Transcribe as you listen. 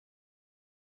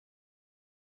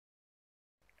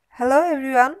Hello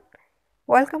everyone,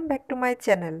 welcome back to my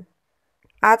channel.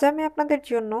 আজ আমি আপনাদের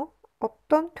জন্য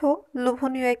অত্যন্ত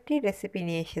লোভনীয় একটি রেসিপি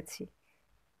নিয়ে এসেছি।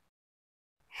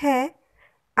 হ্যাঁ,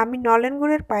 আমি নলেন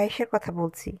গুড়ের পায়েসের কথা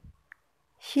বলছি।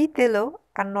 শীত এলেও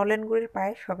আর নলেন গুড়ের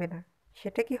পায়েস হবে না,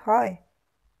 সেটা কি হয়?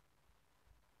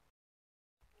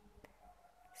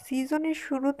 সিজনের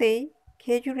শুরুতেই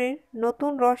খেজুরের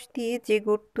নতুন রস দিয়ে যে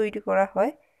গুড় তৈরি করা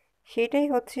হয় সেটাই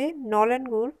হচ্ছে নলেন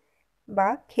গুড় বা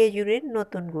খেজুরের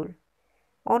নতুন গুড়।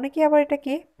 অনেকে আবার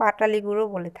এটাকে পাটালি গুড়ও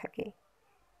বলে থাকে।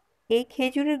 এই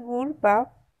খেজুরের গুড় বা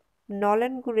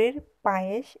নলেন গুড়ের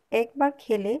পায়েস একবার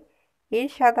খেলে এর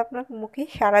স্বাদ আপনার মুখে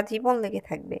সারা জীবন লেগে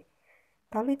থাকবে।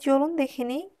 তাহলে চলুন দেখে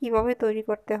নিই কীভাবে তৈরি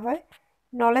করতে হয়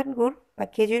নলেন গুড় বা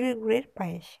খেজুরের গুড়ের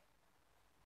পায়েস।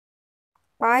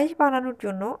 পায়েস বানানোর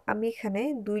জন্য আমি এখানে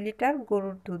 2 লিটার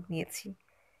গরুর দুধ নিয়েছি।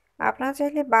 আপনারা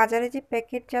চাইলে বাজারে যে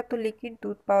প্যাকেটজাত লিকুইড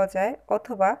দুধ পাওয়া যায়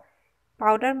অথবা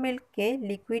পাউডার মিল্ককে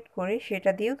লিকুইড করে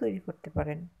সেটা দিয়েও তৈরি করতে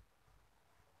পারেন।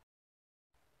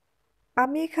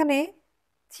 আমি এখানে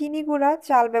চিনি গুঁড়া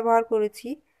চাল ব্যবহার করেছি।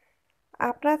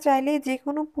 আপনারা চাইলে যে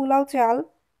কোনো পোলাও চাল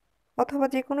অথবা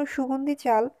যে কোনো সুগন্ধি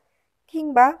চাল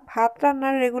কিংবা ভাত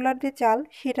রান্নার রেগুলার যে চাল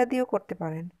সেটা দিয়েও করতে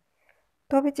পারেন।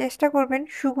 তবে চেষ্টা করবেন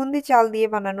সুগন্ধি চাল দিয়ে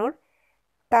বানানোর,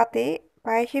 তাতে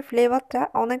পায়েসের ফ্লেভারটা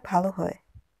অনেক ভালো হয়।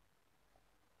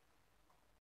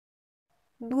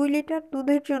 2 লিটার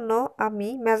দুধের জন্য আমি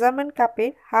মেজারমেন্ট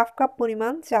কাপের হাফ কাপ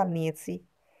পরিমাণ চাল নিয়েছি।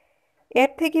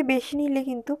 এর থেকে বেশি নিলে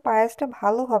কিন্তু পায়েসটা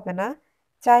ভালো হবে না,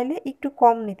 চাইলে একটু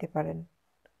কম নিতে পারেন।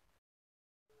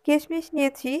 কিশমিশ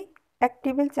নিয়েছি 1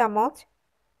 টেবিল চামচ,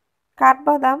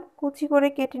 কাঠবাদাম কুচি করে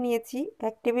কেটে নিয়েছি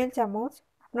 1 টেবিল চামচ,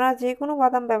 আপনারা যে কোনো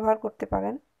বাদাম ব্যবহার করতে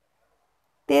পারেন।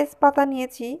 তেজপাতা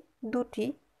নিয়েছি 2টি,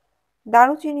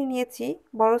 দারুচিনি নিয়েছি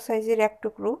বড় সাইজের 1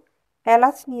 টুকরো,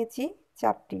 এলাচ নিয়েছি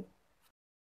 4টি,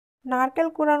 নারকেল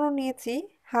কোড়ানো নিয়েছি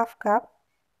হাফ কাপ।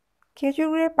 খেজুর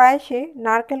গুড়ের পায়েসে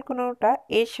নারকেল কোড়ানোটা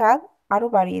এর স্বাদ আরও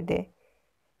বাড়িয়ে দেয়।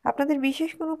 আপনাদের বিশেষ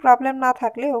কোনো প্রবলেম না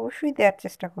থাকলে অবশ্যই দেওয়ার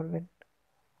চেষ্টা করবেন।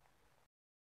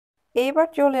 এইবার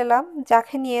চলে এলাম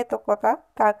যাকে নিয়ে এত কথা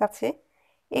তার কাছে।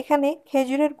 এখানে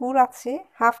খেজুরের গুড় আছে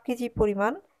হাফ কেজি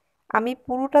পরিমাণ। আমি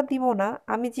পুরোটা দিব না,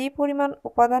 আমি যে পরিমাণ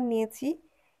উপাদান নিয়েছি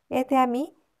এতে আমি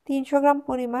 300 গ্রাম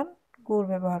পরিমাণ গুড়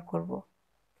ব্যবহার করব।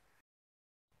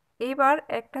 এবার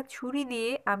একটা ছুরি দিয়ে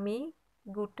আমি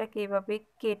গুড়টাকে এভাবে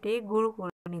কেটে গুঁড়ো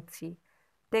করে নিচ্ছি।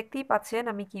 দেখতেই পাচ্ছেন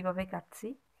আমি কিভাবে কাটছি।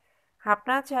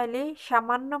 আপনারা চাইলে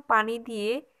সামান্য পানি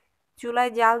দিয়ে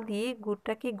চুলায় জাল দিয়ে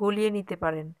গুড়টাকে গলিয়ে নিতে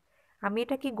পারেন। আমি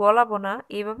এটাকে গলাবো না,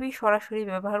 এভাবেই সরাসরি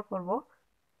ব্যবহার করব,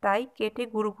 তাই কেটে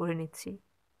গুঁড়ো করে নিচ্ছি।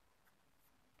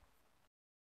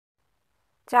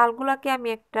 চালগুলাকে আমি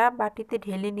একটা বাটিতে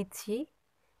ঢেলে নিচ্ছি।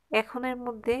 এখন এর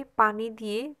মধ্যে পানি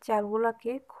দিয়ে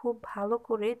চালগুলাকে খুব ভালো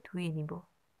করে ধুয়ে নিব।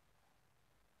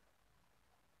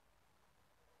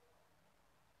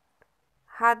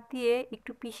 হাত দিয়ে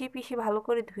একটু পিষে পিষে ভালো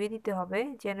করে ধুয়ে দিতে হবে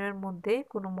যেন এর মধ্যে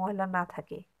কোনো ময়লা না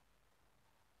থাকে।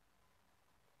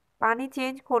 পানি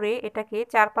চেঞ্জ করে এটাকে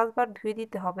 4-5 বার ধুয়ে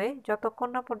দিতে হবে যতক্ষণ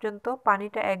না পর্যন্ত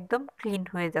পানিটা একদম ক্লিন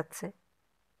হয়ে যাচ্ছে।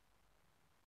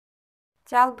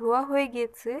 চাল ধোয়া হয়ে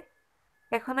গিয়েছে,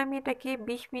 এখন আমি এটাকে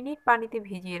 20 মিনিট পানিতে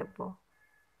ভিজিয়ে রাখবো।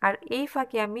 আর এই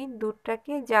ফাঁকে আমি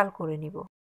দুধটাকে জাল করে নিব।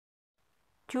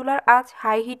 চুলার আঁচ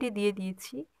হাই হিটে দিয়ে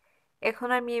দিয়েছি। এখন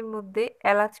আমি এর মধ্যে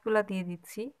এলাচগুলা দিয়ে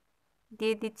দিচ্ছি,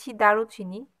 দিয়ে দিচ্ছি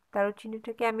দারুচিনি।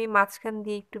 দারুচিনিটাকে আমি মাঝখান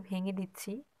দিয়ে একটু ভেঙে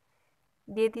দিচ্ছি।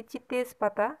 দিয়ে দিচ্ছি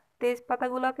তেজপাতা,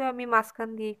 তেজপাতাগুলোকে আমি মাঝখান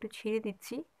দিয়ে একটু ছিঁড়ে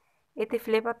দিচ্ছি, এতে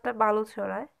ফ্লেভারটা ভালো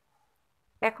ছড়ায়।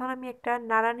 এখন আমি একটা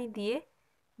নাড়ানি দিয়ে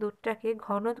দুধটাকে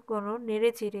ঘন ঘন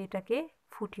নেড়ে চেড়ে এটাকে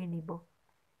ফুটিয়ে নিব।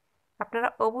 আপনারা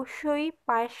অবশ্যই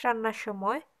পায়েস রান্নার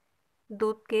সময়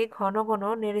দুধকে ঘন ঘন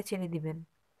নেড়ে চেড়ে দিবেন,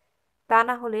 তা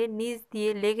না হলে নিচ দিয়ে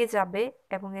লেগে যাবে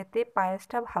এবং এতে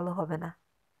পায়েসটা ভালো হবে না।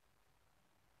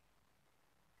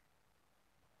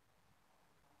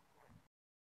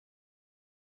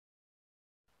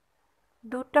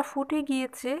 দুধটা ফুটে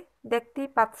গিয়েছে, দেখতেই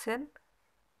পাচ্ছেন।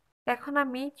 এখন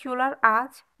আমি চুলার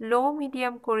আঁচ লো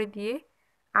মিডিয়াম করে দিয়ে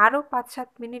আরও 5-7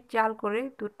 মিনিট জাল করে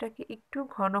দুধটাকে একটু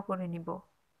ঘন করে নিব।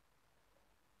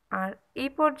 আর এই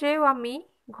পর্যায়েও আমি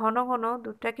ঘন ঘন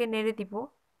দুধটাকে নেড়ে দিব।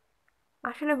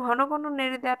 আসলে ঘন ঘন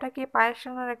নেড়ে দেওয়াটাকে পায়েস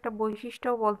রান্নার একটা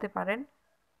বৈশিষ্ট্যও বলতে পারেন।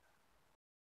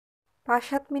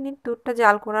 5-7 মিনিট দুধটা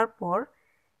জাল করার পর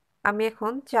আমি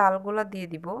এখন চালগুলা দিয়ে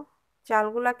দিব।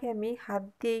 চালগুলাকে আমি হাত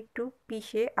দিয়ে একটু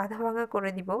পিষে আধা ভাঙা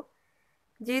করে দিব।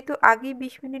 যেহেতু আগেই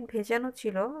 20 মিনিট ভেজানো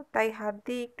ছিল, তাই হাত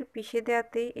দিয়ে একটু পিষে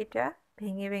দেওয়াতেই এটা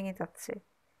ভেঙে ভেঙে যাচ্ছে।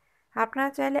 আপনারা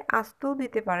চাইলে আস্তেও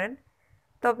দিতে পারেন,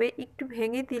 তবে একটু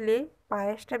ভেঙে দিলে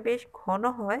পায়েসটা বেশ ঘন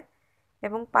হয়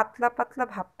এবং পাতলা পাতলা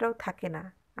ভাবটাও থাকে না,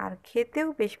 আর খেতেও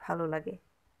বেশ ভালো লাগে।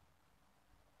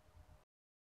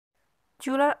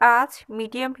 চুলার আঁচ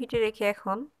মিডিয়াম হিটে রেখে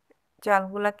এখন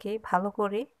চালগুলাকে ভালো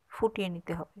করে ফুটিয়ে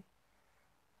নিতে হবে।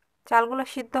 চালগুলো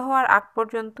সিদ্ধ হওয়ার আগ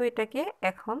পর্যন্ত এটাকে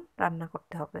এখন রান্না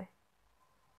করতে হবে।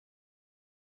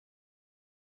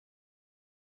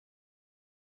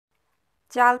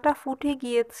 চালটা ফুটে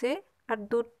গিয়েছে আর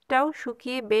দুধটাও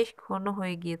শুকিয়ে বেশ ঘন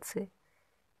হয়ে গিয়েছে।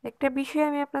 একটা বিষয়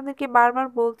আমি আপনাদেরকে বারবার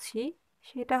বলছি,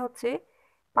 সেটা হচ্ছে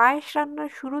পায়েস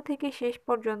রান্নার শুরু থেকে শেষ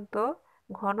পর্যন্ত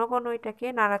ঘন ঘন এটাকে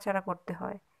নাড়াচাড়া করতে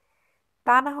হয়।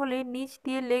 তা না হলে নিচ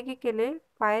দিয়ে লেগে গেলে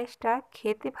পায়েসটা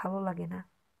খেতে ভালো লাগে না।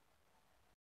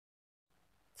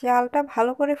 চালটা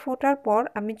ভালো করে ফোটার পর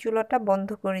আমি চুলাটা বন্ধ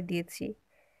করে দিয়েছি।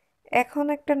 এখন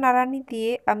একটা নাড়ানি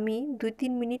দিয়ে আমি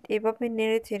 2-3 মিনিট এভাবে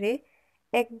নেড়েচেড়ে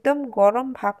একদম গরম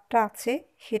ভাবটা আছে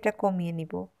সেটা কমিয়ে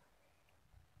নিব।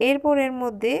 এরপর এর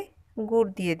মধ্যে গুড়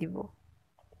দিয়ে দিব।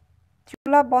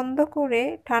 চুলা বন্ধ করে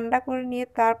ঠান্ডা করে নিয়ে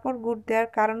তারপর গুড় দেওয়ার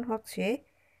কারণ হচ্ছে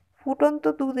ফুটন্ত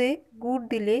দুধে গুড়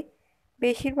দিলে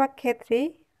বেশিরভাগ ক্ষেত্রেই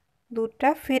দুধটা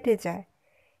ফেটে যায়।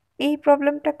 এই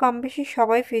প্রবলেমটা কম বেশি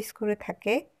সবাই ফেস করে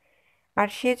থাকে, আর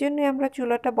সেজন্যই আমরা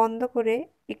চুলাটা বন্ধ করে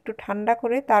একটু ঠান্ডা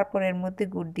করে তারপর এর মধ্যে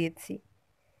গুড় দিয়েছি।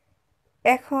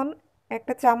 এখন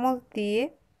একটা চামচ দিয়ে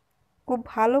খুব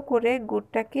ভালো করে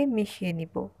গুড়টাকে মিশিয়ে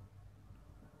নিব।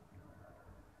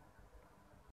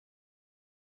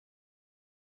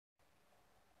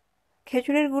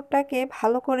 খেজুরের গুড়টাকে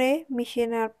ভালো করে মিশিয়ে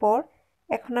নেওয়ার পর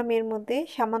এখন আমি এর মধ্যে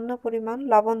সামান্য পরিমাণ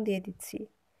লবণ দিয়ে দিচ্ছি।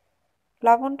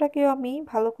 লবণটাকেও আমি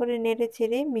ভালো করে নেড়ে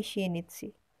চেড়ে মিশিয়ে নিচ্ছি।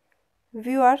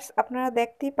 ভিউয়ার্স, আপনারা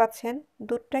দেখতেই পাচ্ছেন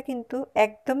দুধটা কিন্তু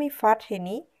একদমই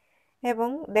ফাটেনি এবং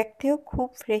দেখতেও খুব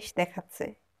ফ্রেশ দেখাচ্ছে।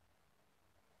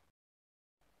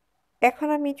 এখন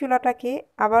আমি চুলাটাকে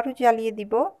আবারও জ্বালিয়ে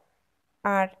দিব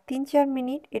আর 3-4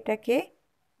 মিনিট এটাকে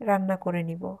রান্না করে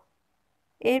নিব।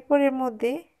 এরপর এর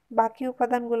মধ্যে বাকি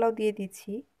উপাদানগুলোও দিয়ে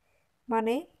দিচ্ছি,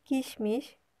 মানে কিশমিশ,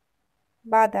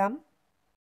 বাদাম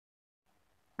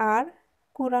আর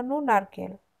কুড়ানো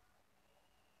নারকেল।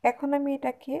 এখন আমি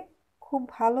এটাকে খুব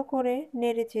ভালো করে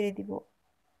নেড়ে চেড়ে দিব।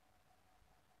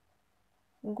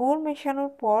 গুড়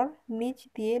মেশানোর পর নিচ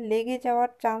দিয়ে লেগে যাওয়ার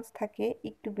চান্স থাকে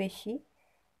একটু বেশি,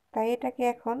 তাই এটাকে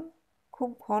এখন খুব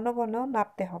ঘন ঘন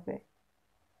নাড়তে হবে।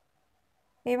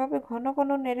 এভাবে ঘন ঘন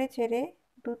নেড়ে চেড়ে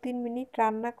 2-3 মিনিট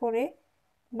রান্না করে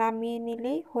নামিয়ে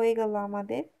নিলেই হয়ে গেল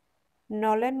আমাদের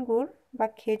নলেন গুড় বা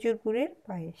খেজুর গুড়ের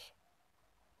পায়েস।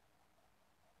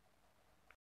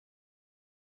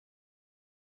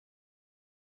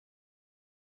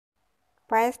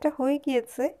 পায়েসটা হয়ে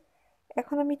গিয়েছে।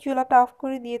 এখন আমি চুলাটা অফ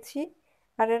করে দিয়েছি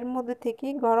আর এর মধ্যে থেকে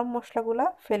গরম মশলাগুলা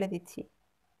ফেলে দিচ্ছি।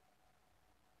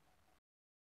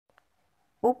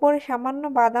 উপরে সামান্য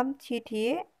বাদাম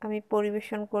ছিটিয়ে আমি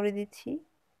পরিবেশন করে দিচ্ছি।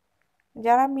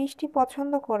 যারা মিষ্টি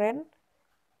পছন্দ করেন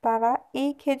তারা এই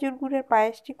খেজুর গুড়ের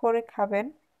পায়েসটি করে খাবেন।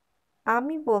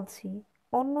 আমি বলছি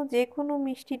অন্য যে কোনো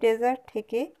মিষ্টি ডেজার্ট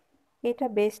থেকে এটা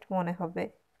বেস্ট মনে হবে।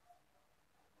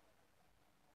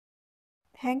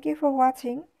 Thank you for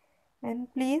watching and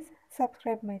please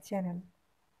subscribe my channel.